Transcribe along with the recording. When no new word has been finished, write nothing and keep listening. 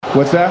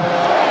What's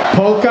that?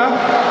 Polka?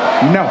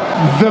 No,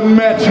 the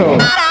metal.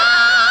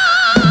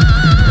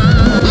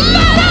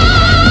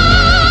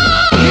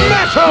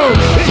 Metal!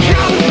 It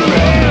comes from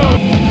hell!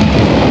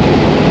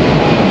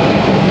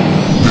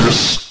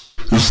 This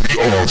is the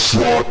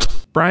onslaught.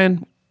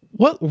 Brian,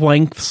 what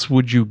lengths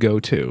would you go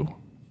to?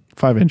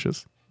 5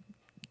 inches.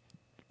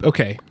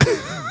 Okay.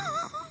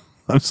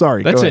 I'm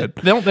sorry. That's go it.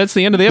 ahead. No, that's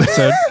the end of the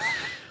episode.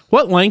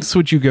 What lengths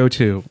would you go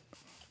to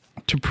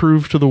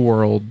prove to the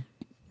world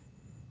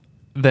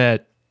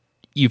that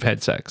you've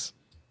had sex?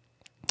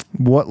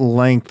 What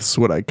lengths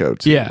would I go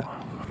to? Yeah.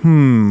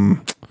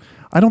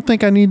 I don't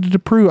think I needed to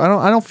prove.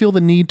 I don't feel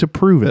the need to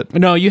prove it.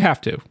 No, you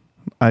have to.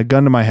 I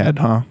gun to my head,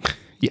 huh?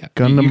 Yeah.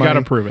 Gun to you my- got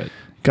to prove it.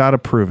 Gotta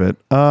prove it.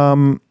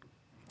 Well,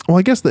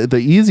 I guess the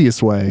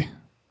easiest way,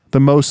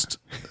 the most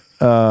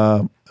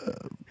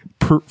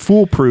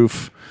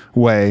foolproof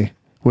way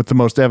with the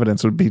most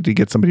evidence would be to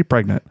get somebody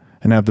pregnant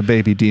and have the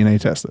baby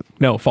DNA tested.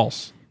 No,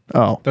 false.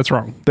 Oh, That's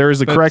wrong. there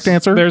is a correct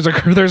answer? There's a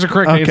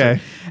correct Okay.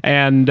 answer.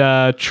 And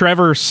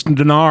Trevor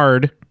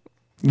Stannard.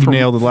 You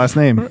nailed the last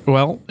name.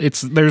 Well,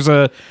 there's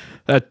a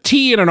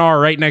T and an R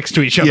right next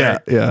to each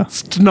other. Yeah.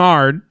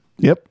 Stannard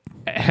Yep.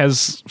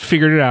 has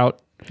figured it out,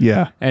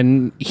 Yeah.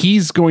 and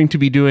he's going to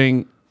be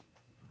doing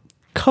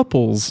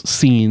couples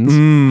scenes.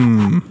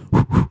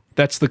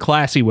 That's the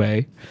classy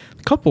way.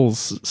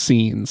 Couples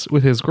scenes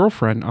with his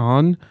girlfriend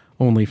on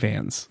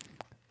OnlyFans.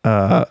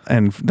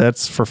 And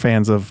that's for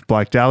fans of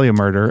Black Dahlia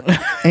murder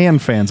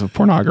and fans of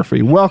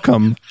pornography.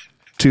 Welcome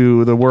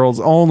to the world's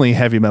only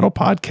heavy metal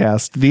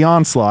podcast, The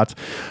Onslaught.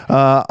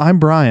 I'm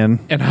Brian,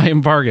 And I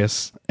am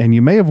Vargas. and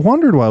you may have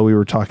wondered why we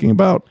were talking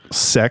about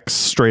sex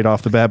straight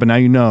off the bat, but now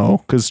you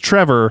know, because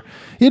Trevor,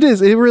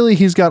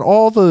 he's got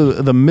all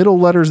the middle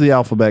letters of the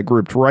alphabet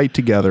grouped right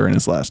together in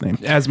his last name.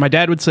 As my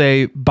dad would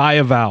say, by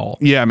a vowel.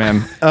 Yeah,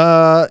 man.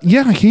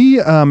 He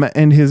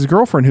and his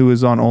girlfriend, who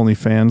is on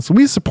OnlyFans.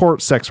 We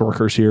support sex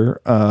workers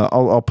here.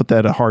 I'll put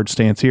that a hard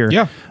stance here.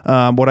 Yeah.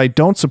 What I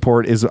don't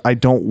support is I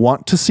don't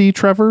want to see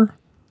Trevor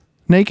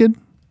naked,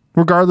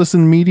 regardless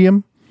in the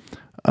medium.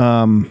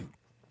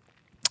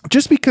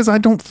 Just because I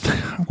don't.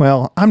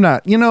 I'm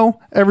not.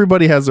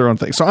 Everybody has their own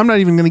thing, so I'm not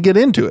even going to get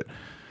into it.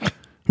 I'm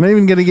not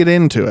even going to get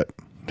into it.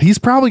 He's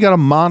probably got a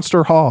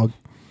monster hog.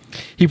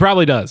 He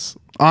probably does.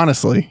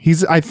 Honestly,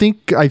 I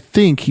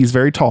think he's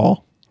very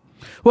tall.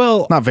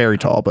 Well, Not very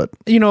tall, but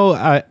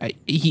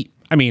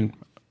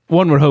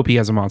one would hope he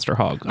has a monster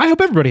hog. I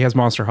hope everybody has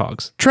monster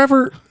hogs.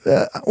 Trevor,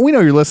 we know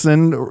you're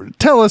listening.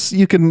 Tell us.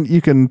 You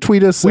can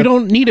tweet us. We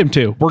don't need him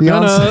to. We're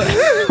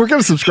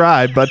gonna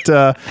subscribe, but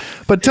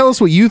tell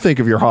us what you think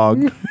of your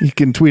hog. You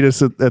can tweet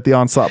us at the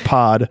Onslaught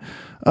Pod.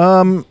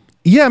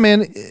 Yeah,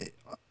 man.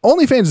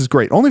 OnlyFans is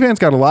great. OnlyFans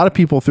got a lot of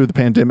people through the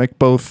pandemic,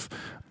 both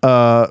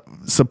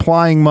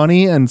supplying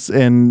money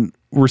and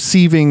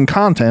receiving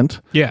content.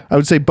 Yeah. I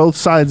would say both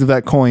sides of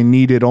that coin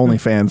needed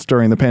OnlyFans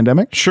during the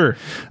pandemic. Sure.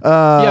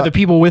 The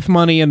people with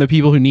money and the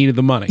people who needed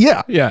the money.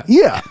 Yeah. Yeah.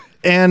 Yeah.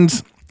 And,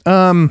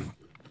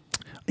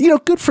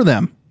 good for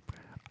them.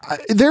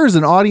 There is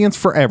an audience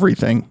for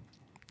everything.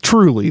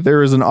 Truly,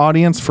 there is an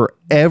audience for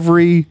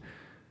every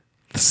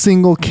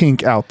single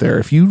kink out there.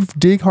 If you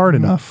dig hard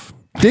enough,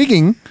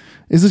 digging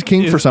is a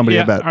kink for somebody,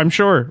 I bet. I'm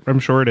sure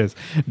it is.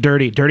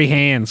 Dirty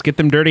hands. Get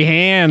them dirty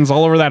hands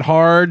all over that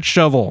hard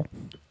shovel.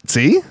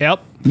 See?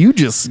 Yep. You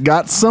just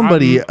got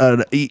somebody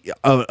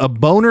a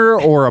boner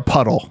or a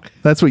puddle.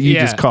 That's what you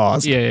just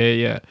caused.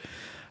 Yeah.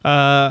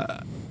 I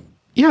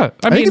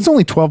think it's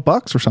only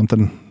 $12 or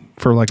something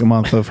for like a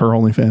month of her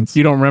OnlyFans.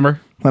 You don't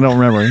remember? I don't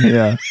remember.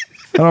 Yeah.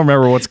 I don't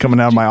remember what's coming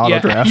out of my auto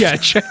draft. Yeah,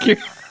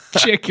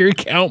 check your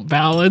account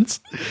balance.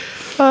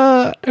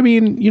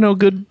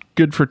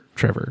 Good for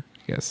Trevor,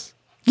 I guess.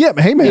 Yeah,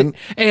 hey man.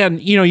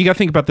 And you got to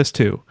think about this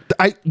too.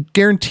 I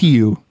guarantee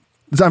you,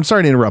 I'm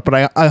sorry to interrupt, but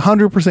I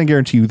 100%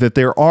 guarantee you that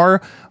there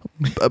are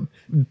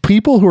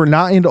people who are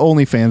not into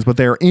OnlyFans, but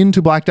they're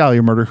into Black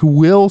Dahlia murder who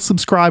will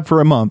subscribe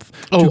for a month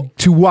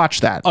to watch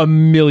that.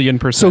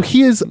 1,000,000%. So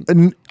he is,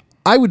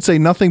 I would say,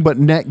 nothing but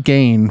net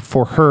gain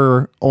for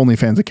her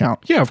OnlyFans account.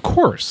 Yeah, of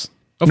course.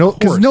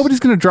 Because nobody's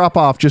going to drop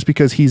off just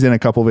because he's in a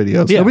couple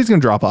videos. Yeah. Nobody's going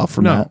to drop off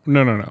from that.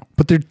 No.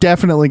 But they're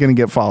definitely going to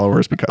get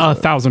followers because of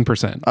it.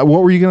 1,000%.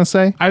 What were you going to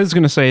say? I was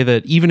going to say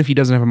that even if he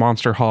doesn't have a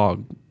monster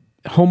hog,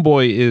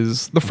 Homeboy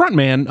is the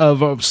frontman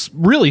of a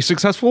really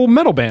successful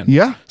metal band.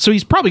 Yeah. So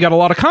he's probably got a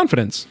lot of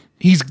confidence.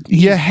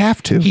 You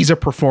have to. He's a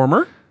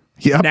performer.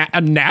 Yep.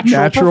 A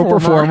natural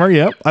performer.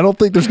 Yep. I don't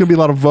think there's going to be a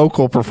lot of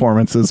vocal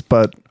performances,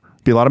 but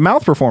be a lot of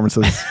mouth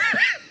performances.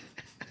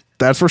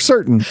 That's for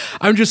certain.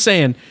 I'm just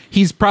saying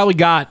he's probably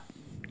got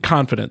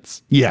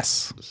confidence.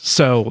 Yes.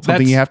 So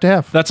Something you have to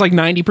have. That's like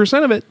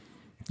 90% of it.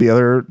 The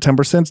other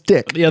 10%'s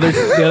dick. The other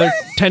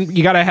 10,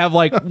 you got to have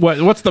like,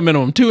 what's the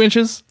minimum? 2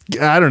 inches?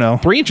 I don't know.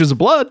 3 inches of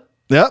blood?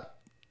 Yep.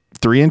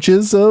 3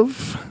 inches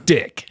of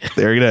dick.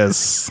 There it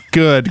is.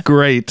 Good.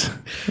 Great.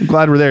 I'm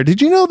glad we're there.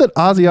 Did you know that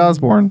Ozzy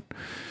Osbourne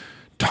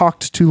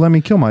talked to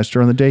Lemmy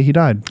Kilmister on the day he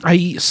died?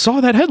 I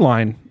saw that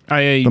headline.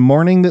 The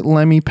morning that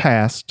Lemmy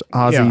passed,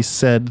 Ozzy Yeah.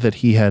 said that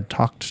he had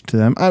talked to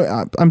them.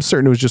 I'm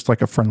certain it was just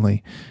like a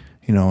friendly,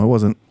 it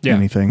wasn't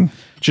anything.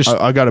 Just-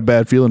 I got a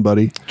bad feeling,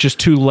 buddy. Just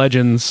two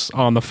legends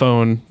on the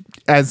phone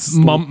As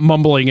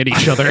mumbling at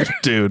each other.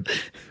 dude,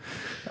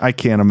 I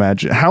can't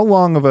imagine how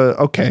long of a.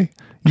 Okay,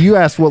 you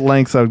asked what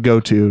lengths I would go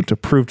to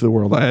prove to the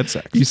world I had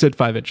sex. You said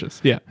 5 inches.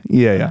 Yeah.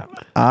 Yeah.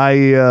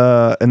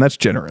 And that's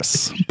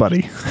generous,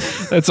 buddy.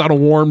 That's on a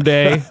warm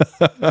day.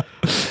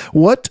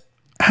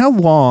 How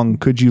long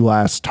could you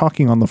last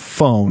talking on the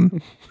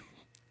phone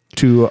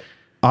to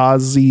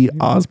Ozzy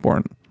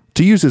Osbourne?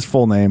 To use his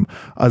full name,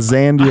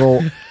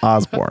 Azandiel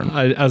Osbourne.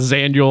 A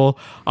Zandiel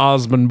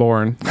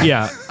Osmonborn.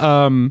 Yeah.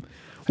 How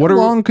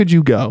long could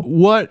you go?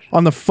 What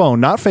On the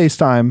phone, not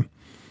FaceTime,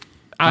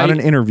 not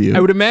an interview. I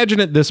would imagine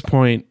at this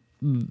point,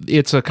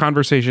 it's a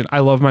conversation. I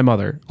love my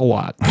mother a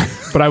lot,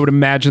 but I would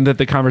imagine that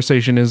the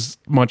conversation is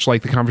much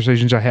like the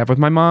conversations I have with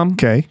my mom.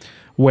 Okay.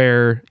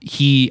 Where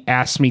he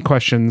asks me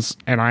questions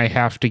and I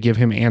have to give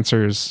him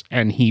answers,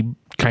 and he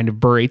kind of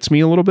berates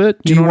me a little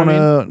bit. Do you want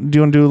to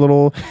do a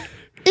little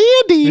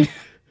Andy?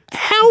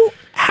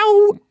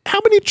 How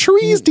many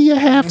trees do you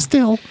have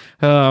still?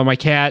 My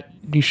cat,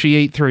 she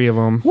ate 3 of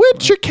them.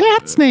 What's your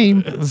cat's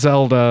name?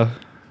 Zelda.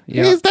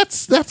 Yeah.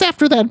 That's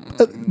after that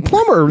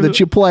plumber that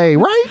you play,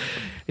 right?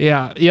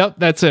 Yeah. Yep.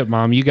 That's it,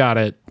 Mom. You got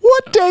it.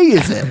 What day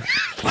is it?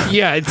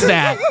 Yeah, it's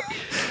that.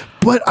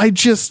 But I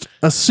just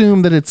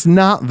assume that it's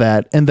not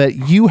that, and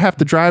that you have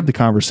to drive the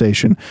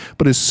conversation.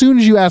 But as soon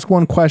as you ask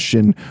one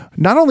question,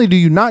 not only do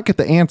you not get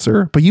the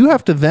answer, but you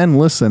have to then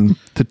listen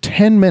to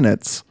 10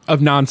 minutes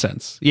Of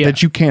nonsense. Yeah.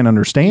 that you can't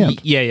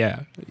understand. Yeah.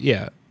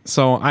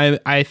 So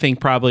I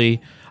think I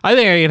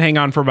can hang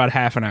on for about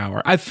half an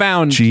hour. I've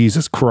found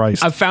Jesus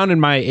Christ. in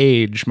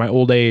my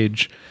old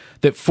age,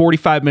 that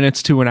 45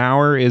 minutes to an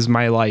hour is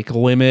my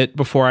limit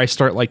before I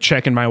start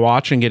checking my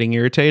watch and getting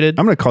irritated.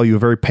 I'm going to call you a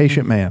very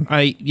patient man.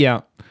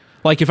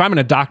 If I'm in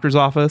a doctor's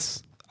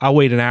office, I'll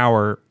wait an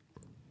hour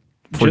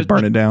Before you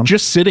burn it down.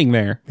 just sitting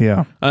there.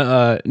 Yeah.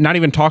 Not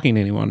even talking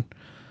to anyone.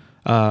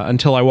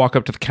 Until I walk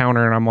up to the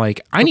counter and I'm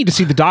like, I need to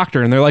see the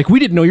doctor. And they're like, we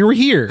didn't know you were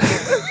here.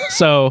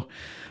 So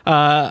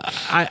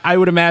I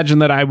would imagine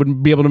that I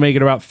would be able to make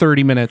it about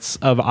 30 minutes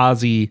of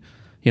Ozzy,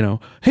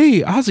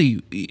 hey,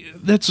 Ozzy,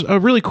 that's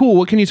really cool.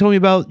 What can you tell me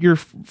about your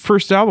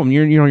first album?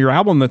 Your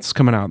album that's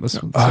coming out. This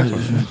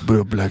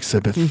Black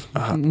Sabbath,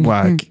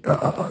 Whack,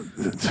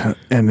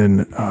 and then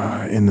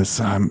in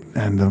the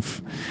and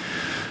of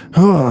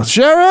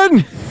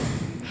Sharon.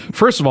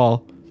 First of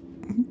all,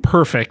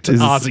 perfect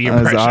Ozzy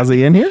impression. Is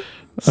Ozzy in here?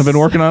 I've been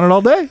working on it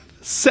all day.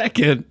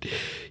 Second,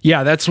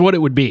 yeah, that's what it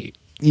would be.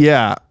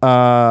 Yeah,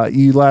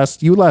 you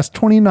would last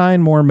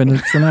 29 more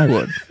minutes than I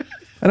would.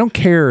 I don't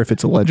care if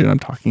it's a legend I'm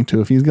talking to.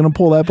 If he's gonna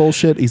pull that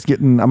bullshit,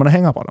 I'm gonna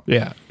hang up on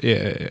him.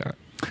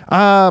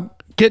 Yeah.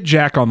 Get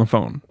Jack on the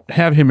phone.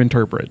 Have him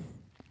interpret.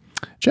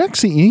 Jack,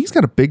 he's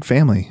got a big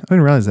family. I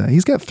didn't realize that.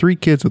 He's got 3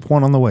 kids with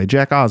 1 on the way.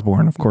 Jack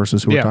Osbourne, of course,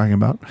 is who we're talking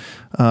about.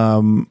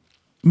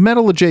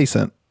 Metal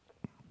adjacent.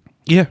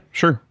 Yeah,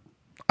 sure.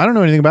 I don't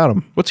know anything about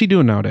him. What's he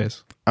doing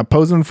nowadays? I'm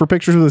posing for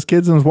pictures with his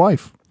kids and his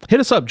wife. Hit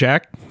us up,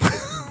 Jack.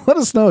 Let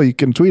us know. You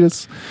can tweet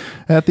us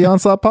at the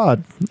Onslaught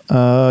Pod.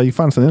 You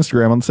find us on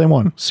Instagram on the same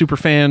one.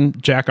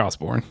 Superfan Jack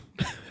Osbourne.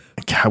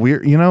 God,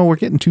 we're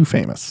getting too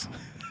famous.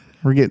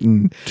 We're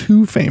getting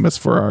too famous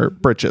for our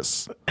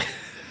britches.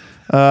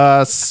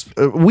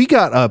 We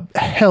got a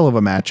hell of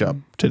a matchup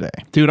today.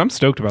 Dude, I'm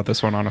stoked about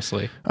this one,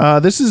 honestly.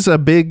 These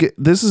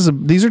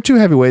are 2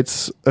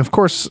 heavyweights. Of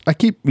course, I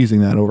keep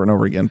using that over and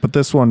over again, but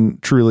this one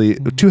truly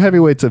 2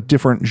 heavyweights of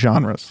different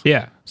genres.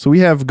 Yeah. So we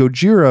have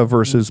Gojira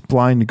versus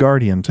Blind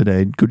Guardian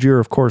today. Gojira,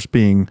 of course,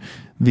 being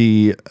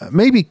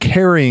maybe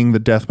carrying the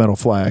death metal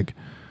flag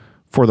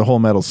for the whole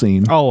metal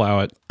scene. I'll allow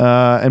it.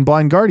 And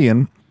Blind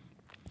Guardian,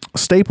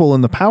 staple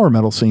in the power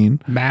metal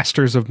scene.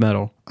 Masters of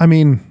metal. I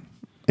mean,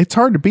 it's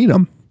hard to beat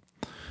them,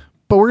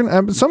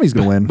 but somebody's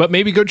gonna win. But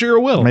maybe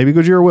Gojira will. Maybe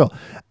Gojira will.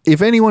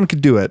 If anyone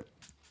could do it,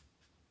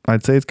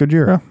 I'd say it's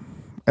Gojira.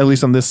 At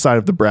least on this side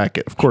of the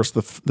bracket. Of course,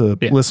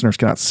 the listeners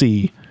cannot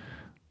see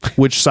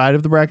which side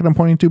of the bracket I'm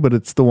pointing to, but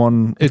it's the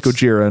one with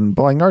Gojira and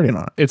Blind Guardian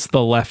on it. It's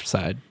the left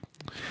side.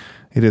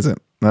 It isn't.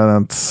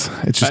 It's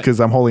just because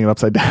I'm holding it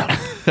upside down.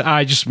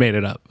 I just made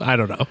it up. I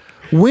don't know.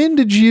 When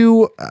did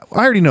you? I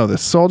already know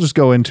this, so I'll just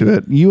go into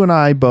it. You and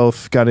I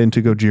both got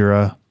into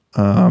Gojira.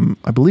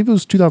 I believe it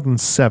was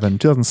 2006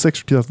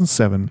 or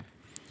 2007.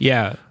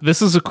 Yeah,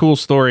 this is a cool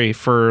story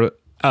for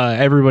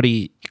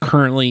everybody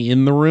currently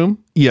in the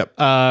room. Yep.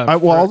 I'm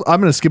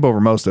going to skip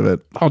over most of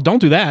it. Oh, don't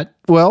do that.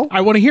 Well,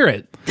 I want to hear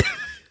it.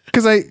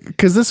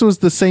 Because this was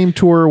the same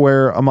tour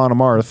where Amon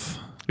Amarth.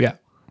 Yeah.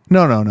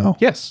 No.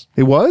 Yes.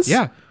 It was?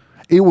 Yeah.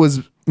 It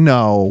was.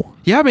 No.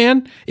 Yeah,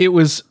 man. It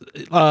was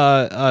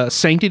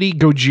Sanctity,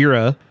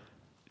 Gojira,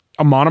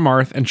 Amon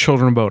Amarth, and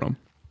Children of Bodom.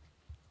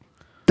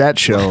 That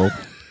show.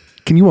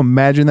 Can you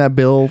imagine that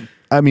bill?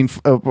 I mean,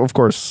 of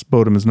course,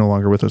 Bodum is no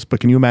longer with us, but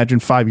can you imagine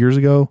 5 years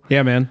ago?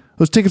 Yeah, man.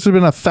 Those tickets would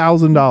have been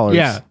 $1,000.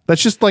 Yeah.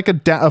 That's just like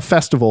a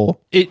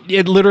festival.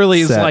 It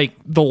literally is Set. like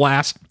the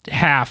last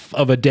half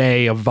of a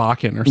day of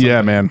Vakken or something.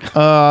 Yeah, man.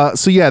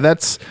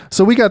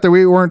 So we got there.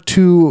 We weren't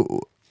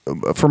too,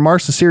 from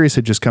Mars to Sirius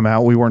had just come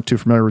out. We weren't too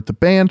familiar with the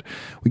band.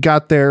 We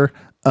got there.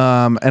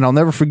 And I'll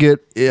never forget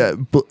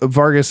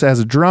Vargas as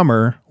a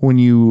drummer. When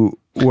you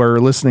were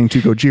listening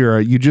to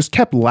Gojira, you just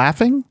kept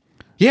laughing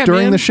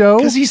during the show.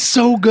 Because he's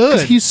so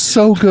good. He's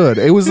so good.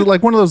 It was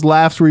like one of those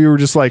laughs where you were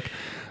just like,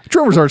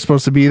 drummers aren't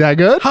supposed to be that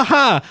good.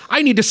 Haha,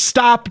 I need to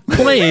stop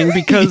playing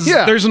because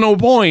Yeah. there's no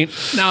point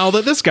now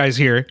that this guy's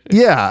here.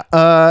 Yeah.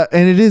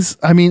 And it is,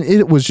 I mean,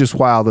 it was just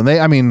wild. And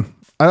I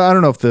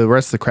don't know if the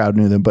rest of the crowd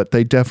knew them, but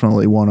they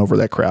definitely won over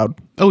that crowd.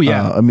 Oh,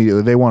 yeah.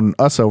 Immediately. They won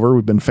us over.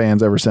 We've been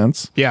fans ever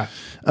since. Yeah.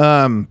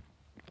 And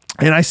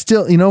I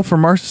still, for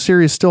Mars to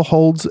Sirius still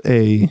holds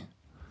a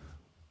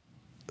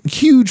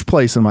huge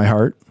place in my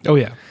heart. Oh,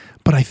 yeah.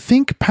 But I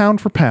think pound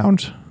for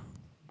pound,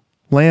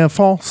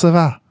 L'Enfant Ça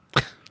Va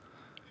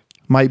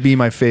might be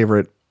my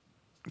favorite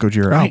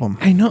Gojira album.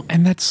 I know.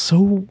 And it's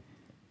so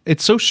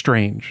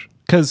strange.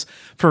 Because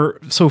for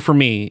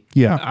me,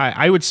 Yeah.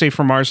 I would say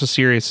From Mars to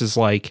Sirius is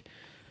like,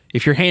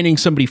 if you're handing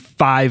somebody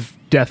 5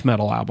 death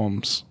metal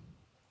albums,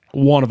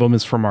 one of them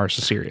is From Mars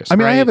to Sirius. I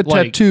mean, I right? have a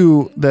Like,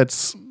 tattoo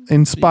that's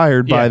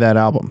inspired by Yeah. that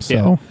album.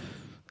 So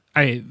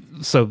Yeah.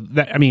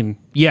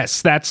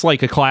 Yes, that's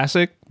like a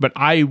classic, but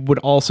I would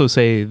also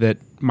say that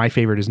my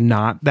favorite is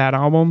not that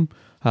album,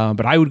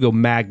 but I would go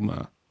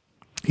Magma.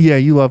 yeah,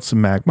 you love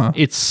some Magma.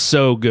 It's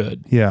so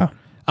good. Yeah.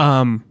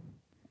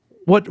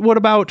 What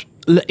about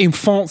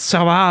L'Enfant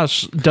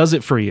Sauvage does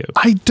it for you?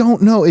 I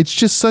don't know. It's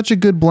just such a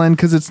good blend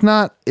because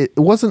it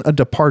wasn't a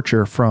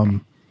departure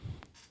from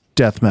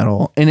death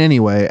metal in any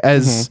way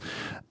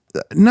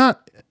none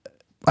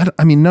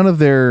of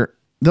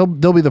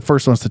they'll be the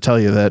first ones to tell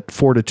you that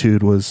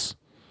Fortitude was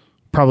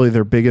probably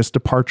their biggest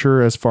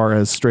departure as far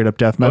as straight up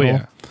death metal,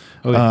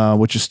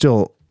 which is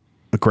still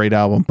a great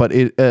album. But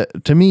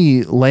to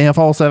me,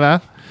 L'Enfant Ça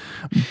Va,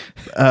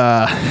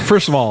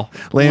 First of all,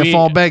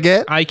 L'Enfant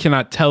Baguette. I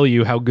cannot tell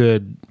you how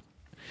good.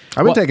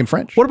 I've been taking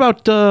French. What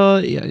about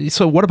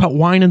what about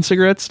wine and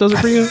cigarettes does it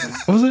for you?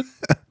 What was it?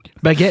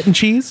 Baguette and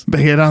cheese?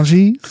 Baguette en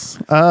cheese.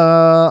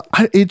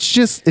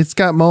 It's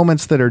got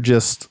moments that are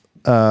just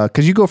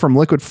because you go from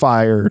Liquid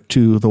Fire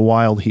to The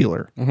Wild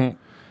Healer,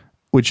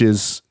 which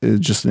is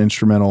just an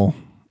instrumental,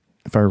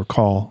 if I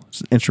recall,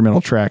 it's an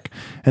instrumental track,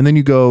 and then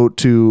you go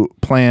to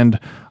Planned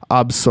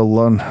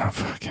Obsolescence.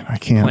 I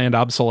can't. Planned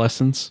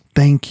obsolescence.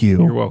 Thank you.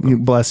 You're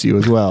welcome. Bless you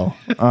as well.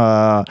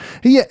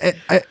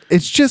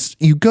 It's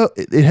just you go.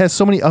 It has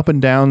so many up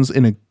and downs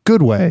in a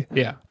good way.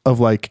 Yeah.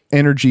 Of like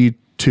energy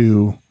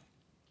to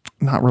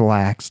not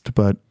relaxed,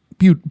 but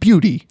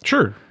beauty.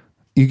 Sure.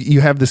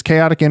 You have this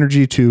chaotic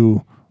energy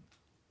to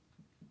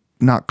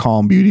not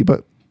calm beauty,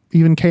 but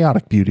even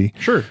chaotic beauty.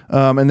 Sure.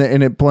 And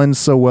it blends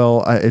so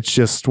well. It's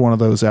just one of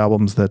those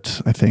albums that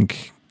I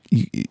think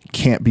you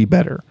can't be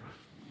better.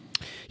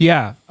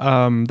 Yeah.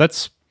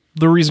 That's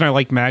the reason I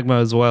like Magma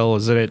as well,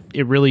 is that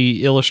it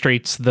really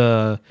illustrates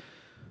the,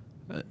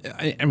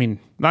 I mean,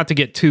 not to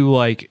get too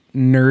like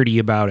nerdy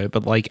about it,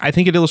 but like, I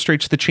think it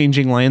illustrates the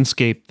changing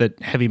landscape that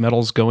heavy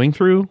metal's going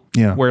through.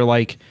 Yeah. Where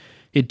like,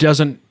 you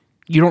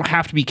don't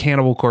have to be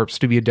Cannibal Corpse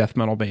to be a death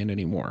metal band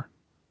anymore.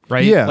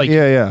 Right? Yeah, like,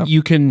 yeah.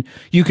 You can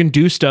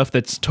do stuff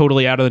that's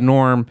totally out of the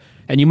norm,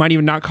 and you might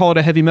even not call it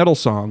a heavy metal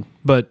song,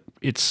 but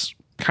it's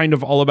kind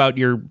of all about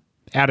your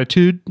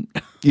attitude.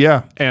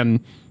 Yeah.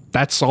 And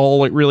that's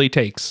all it really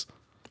takes.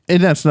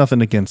 And that's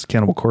nothing against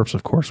Cannibal Corpse,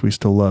 of course. We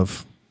still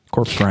love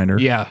Corpse Grinder.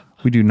 Yeah.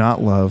 We do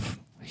not love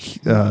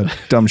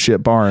Dumb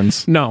Shit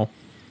Barnes. No.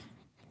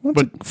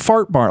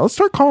 Fart Barnes. Let's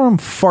start calling him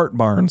Fart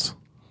Barnes.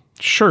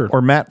 Sure.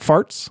 Or Matt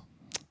Farts.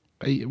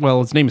 Well,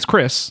 his name is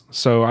Chris,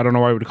 so I don't know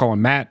why we would call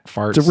him Matt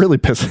Farts. To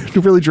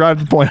really drive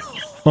the point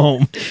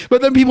home.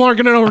 But then people aren't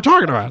going to know what we're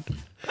talking about.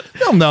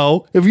 They'll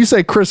know. If you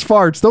say Chris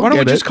Farts, they'll Why don't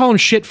we get it. just call him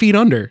Shit Feet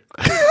Under?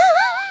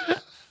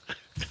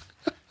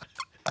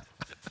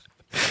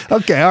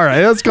 Okay, all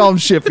right. Let's call him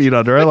Shit Feet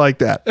Under. I like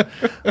that.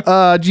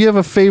 Do you have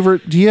a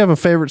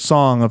favorite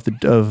song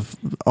of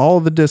all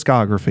of the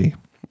discography?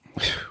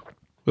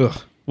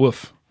 Ugh,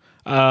 woof.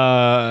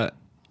 I'll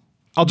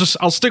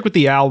stick with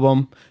the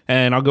album,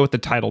 and I'll go with the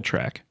title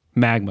track,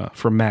 Magma,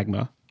 from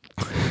Magma,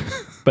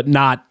 but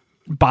not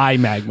by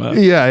Magma.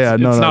 Yeah.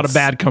 It's not a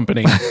bad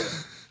company.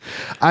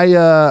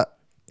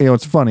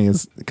 What's funny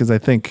is because I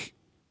think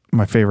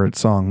my favorite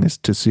song is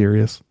Too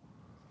Serious.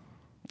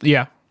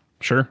 Yeah,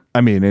 sure.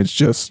 I mean, it's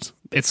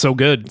so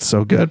good.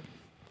 so good.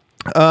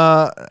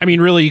 I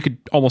mean, really, you could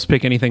almost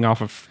pick anything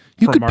off of.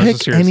 You From could Mars pick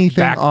to Sirius.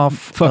 anything off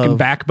fucking of-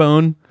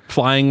 Backbone,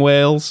 Flying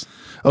Whales.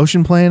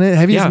 Ocean Planet,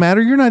 Heaviest Yeah.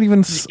 Matter. You're not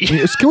even.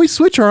 Can we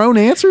switch our own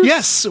answers?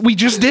 Yes, we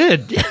just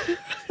did.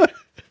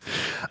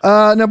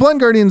 Now, Blind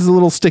Guardian's a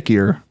little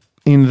stickier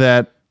in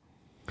that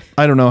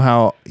I don't know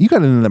how you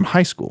got into them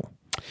high school,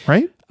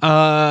 right?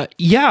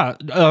 Yeah.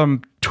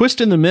 Twist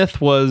in the Myth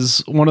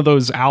was one of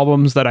those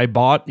albums that I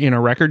bought in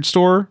a record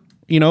store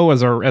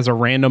as a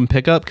random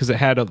pickup because it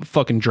had a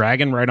fucking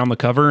dragon right on the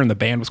cover, and the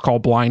band was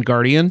called Blind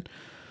Guardian.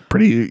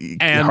 Pretty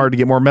hard to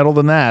get more metal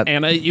than that.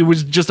 And it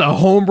was just a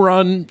home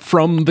run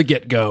from the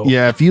get go.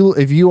 Yeah, if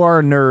you are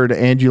a nerd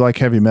and you like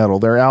heavy metal,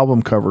 their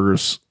album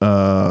covers,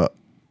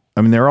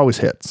 they're always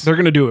hits. They're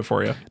gonna do it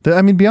for you.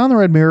 Beyond the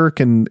Red Mirror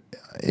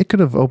it could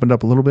have opened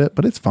up a little bit,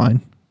 but it's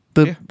fine.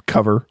 The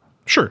cover.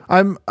 Sure.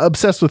 I'm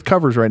obsessed with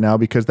covers right now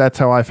because that's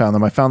how I found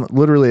them. I found them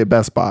literally at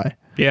Best Buy.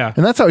 Yeah.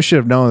 And that's how I should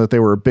have known that they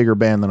were a bigger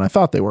band than I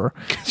thought they were.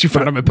 You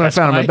found them at Best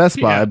Buy. I found them at Best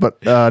Buy, Yeah.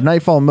 but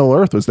Nightfall and Middle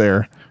Earth was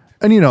there.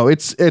 And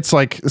it's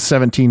like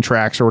 17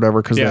 tracks or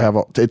whatever because they have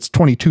it's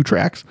 22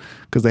 tracks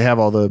because they have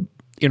all the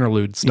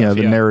interlude stuff.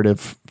 the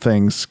narrative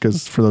things.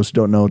 Because for those who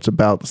don't know, it's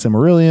about the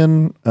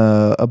Silmarillion,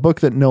 a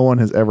book that no one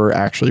has ever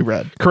actually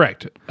read.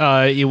 Correct.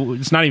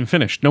 It's not even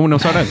finished. No one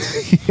knows how it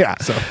ends. Yeah.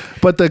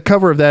 But the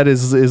cover of that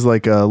is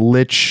like a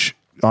lich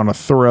on a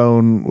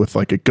throne with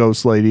like a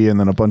ghost lady and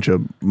then a bunch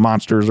of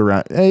monsters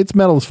around. It's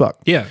metal as fuck.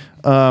 Yeah.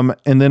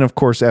 And then of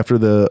course after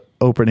the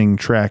opening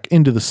track,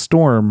 Into the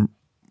Storm,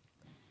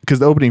 because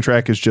the opening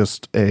track is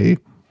just a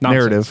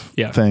narrative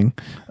thing.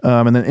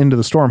 And then Into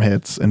the Storm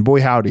hits, and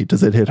boy howdy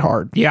does it hit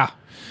hard. Yeah.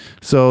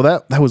 So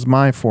that was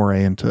my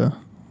foray into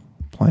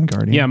Blind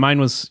Guardian. Yeah,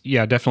 mine was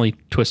definitely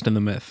Twist in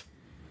the Myth.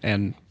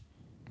 And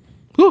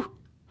whew,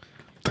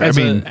 as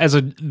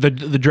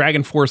the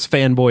Dragon Force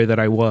fanboy that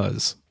I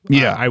was,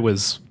 I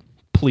was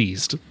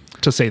pleased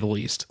to say the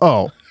least.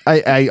 Oh,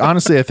 I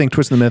honestly I think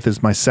Twist in the Myth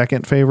is my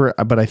second favorite,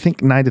 but I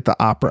think Night at the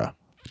Opera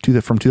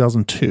from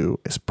 2002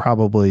 is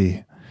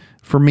probably,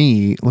 for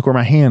me, look where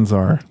my hands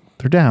are.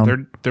 They're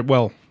down.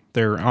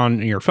 They're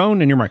on your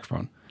phone and your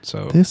microphone.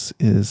 So this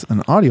is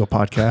an audio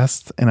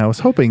podcast, and I was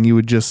hoping you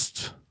would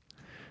just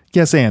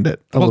yes and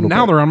it a little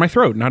now bit. they're on my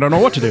throat, and I don't know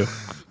what to do.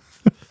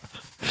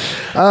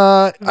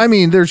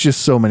 There's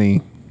just so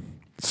many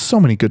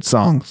good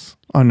songs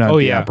on Night at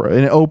the Opera,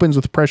 and it opens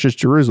with Precious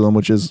Jerusalem,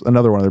 which is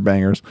another one of their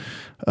bangers.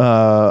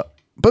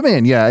 But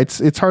man, yeah,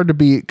 it's hard to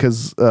beat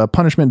because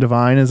Punishment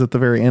Divine is at the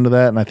very end of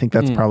that, and I think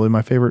that's probably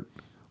my favorite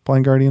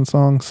Blind Guardian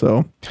song.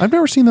 So I've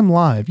never seen them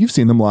live. You've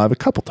seen them live a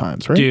couple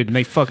times, right? Dude,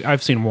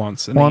 I've seen them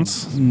once. And they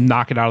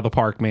knock it out of the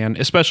park, man.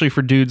 Especially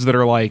for dudes that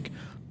are like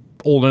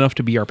old enough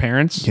to be our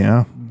parents.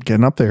 Yeah,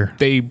 getting up there.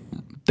 They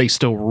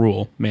still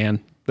rule,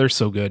 man. They're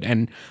so good.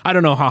 And I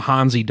don't know how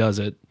Hansi does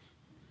it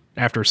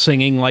after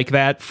singing like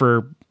that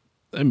for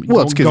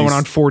it's going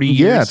on 40 years.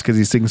 Yeah, it's because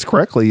he sings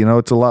correctly.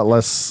 It's a lot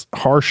less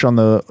harsh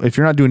if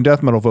you're not doing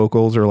death metal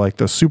vocals or like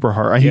the super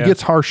harsh. He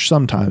gets harsh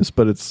sometimes,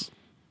 but it's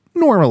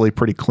normally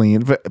pretty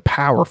clean,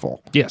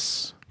 powerful.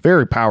 Yes.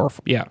 Very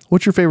powerful. Yeah.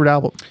 What's your favorite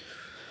album?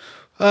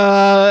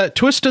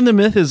 Twist in the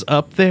Myth is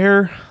up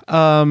there.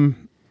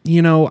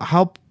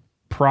 I'll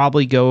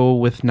probably go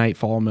with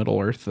Nightfall Middle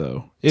Earth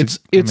though. It's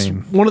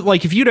one of,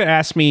 like, if you'd have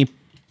asked me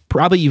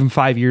probably even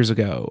 5 years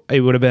ago,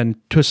 it would have been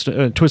Twist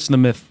in the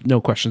Myth,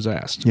 no questions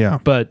asked. Yeah.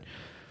 But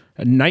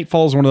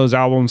Nightfall is one of those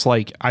albums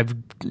like I've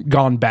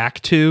gone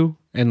back to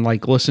and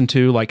like listen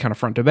to like kind of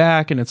front to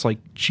back, and it's like,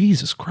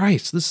 Jesus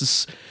Christ, this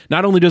is,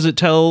 not only does it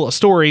tell a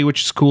story,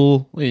 which is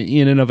cool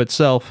in and of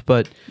itself,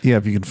 but yeah,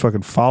 if you can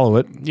fucking follow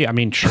it. Yeah, I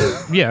mean, sure.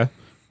 Yeah.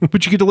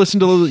 But you get to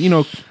listen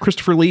to,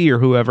 Christopher Lee or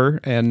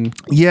whoever, and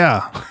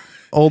yeah,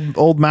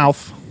 old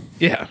mouth.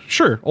 Yeah,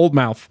 sure. Old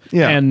mouth.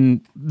 Yeah. And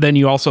then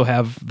you also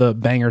have the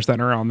bangers that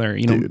are on there,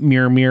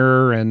 Mirror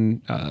Mirror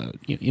and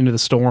Into the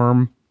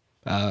Storm,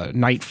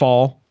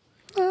 Nightfall.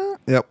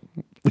 Yep.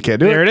 We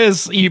can't do it. There it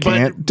is.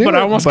 But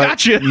I almost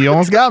got you. You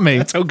almost got me.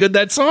 That's how good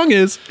that song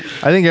is.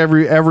 I think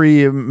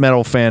every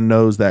metal fan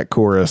knows that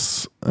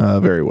chorus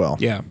very well.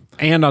 Yeah.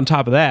 And on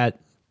top of that,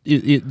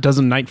 it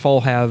doesn't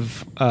Nightfall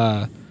have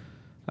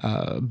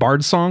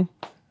Bard's song?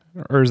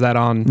 Or is that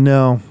on?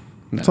 No.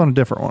 It's on a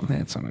different one.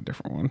 It's on a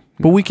different one.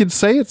 But we could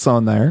say it's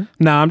on there.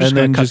 No, I'm just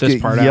going to cut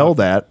this part out. Yelled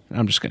at.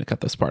 I'm just going to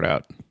cut this part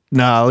out.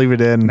 Nah, leave it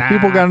in.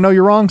 People got to know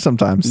you're wrong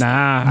sometimes.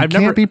 Nah, I've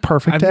never be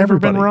perfect. I've to never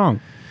everybody. been wrong.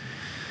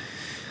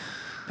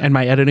 And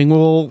my editing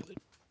will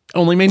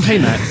only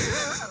maintain that.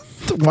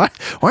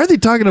 Why are they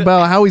talking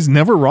about how he's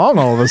never wrong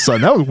all of a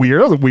sudden? That was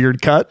weird. That was a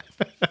weird cut.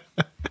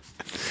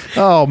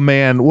 Oh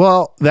man.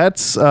 Well,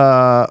 that's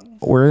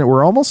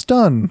we're almost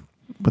done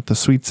with the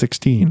Sweet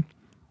 16.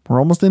 We're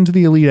almost into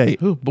the Elite 8.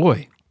 Oh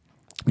boy.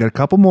 Got a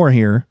couple more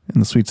here in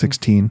the Sweet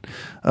 16.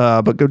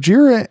 But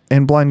Gojira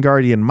and Blind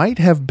Guardian might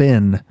have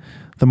been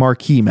the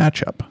marquee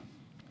matchup.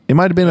 It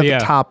might have been at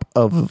the top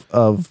of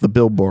the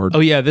Billboard. Oh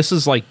yeah, this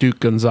is like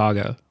Duke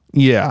Gonzaga.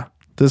 Yeah.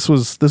 This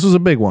was a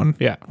big one.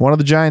 Yeah. One of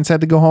the Giants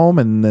had to go home,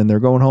 and then they're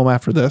going home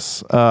after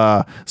this.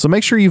 So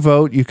make sure you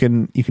vote. You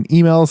can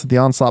email us at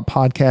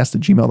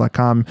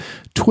theonslaughtpodcast@gmail.com.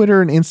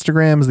 Twitter and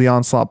Instagram is the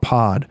Onslaught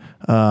Pod.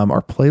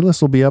 Our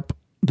playlist will be up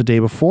the day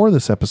before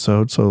this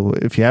episode. So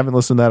if you haven't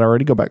listened to that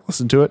already, go back,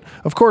 listen to it.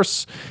 Of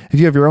course, if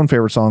you have your own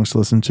favorite songs to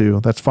listen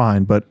to, that's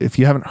fine. But if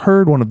you haven't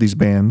heard one of these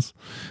bands,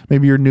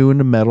 maybe you're new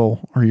into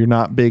metal or you're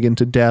not big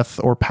into death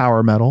or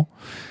power metal,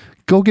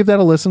 go give that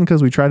a listen,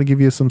 because we try to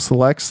give you some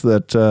selects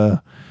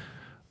that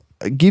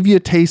give you a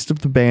taste of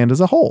the band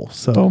as a whole.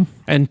 So,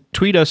 And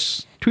tweet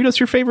us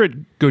your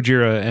favorite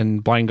Gojira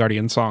and Blind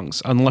Guardian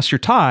songs, unless you're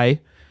Thai,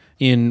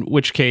 in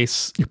which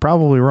case you're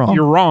probably wrong.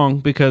 you're wrong,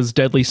 because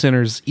Deadly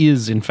Sinners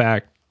is in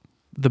fact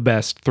the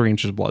best 3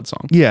 Inches of Blood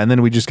song. Yeah, and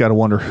then we just got to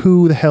wonder,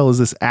 who the hell is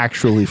this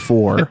actually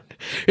for?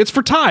 It's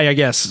for Thai, I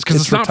guess, because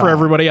it's not for Thai.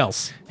 everybody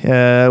else.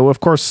 Well, of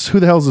course, who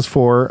the hell is this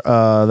for?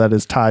 That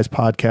is Ty's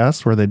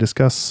podcast, where they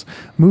discuss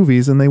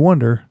movies and they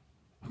wonder,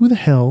 who the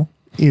hell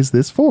is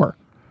this for?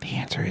 The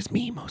answer is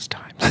me most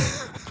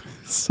times.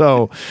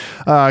 So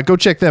go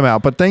check them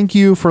out. But thank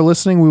you for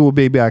listening. We will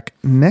be back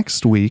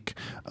next week.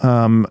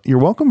 You're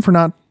welcome for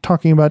not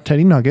talking about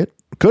Teddy Nugget.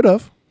 Could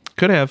have.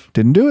 Could have.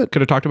 Didn't do it.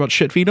 Could have talked about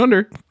Shit Feet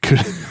Under. Could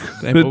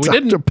But we have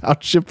didn't. talked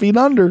about Shit Feet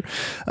Under.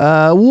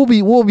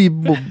 We'll be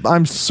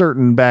I'm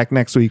certain back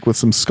next week with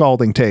some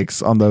scalding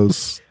takes on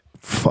those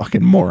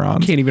fucking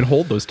morons. Can't even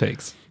hold those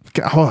takes.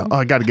 Oh,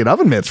 I got to get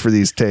oven mitts for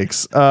these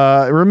takes.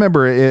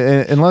 Remember,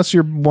 unless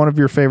one of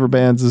your favorite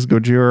bands is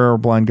Gojira or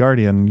Blind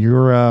Guardian,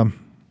 your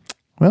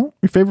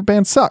favorite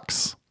band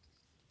sucks.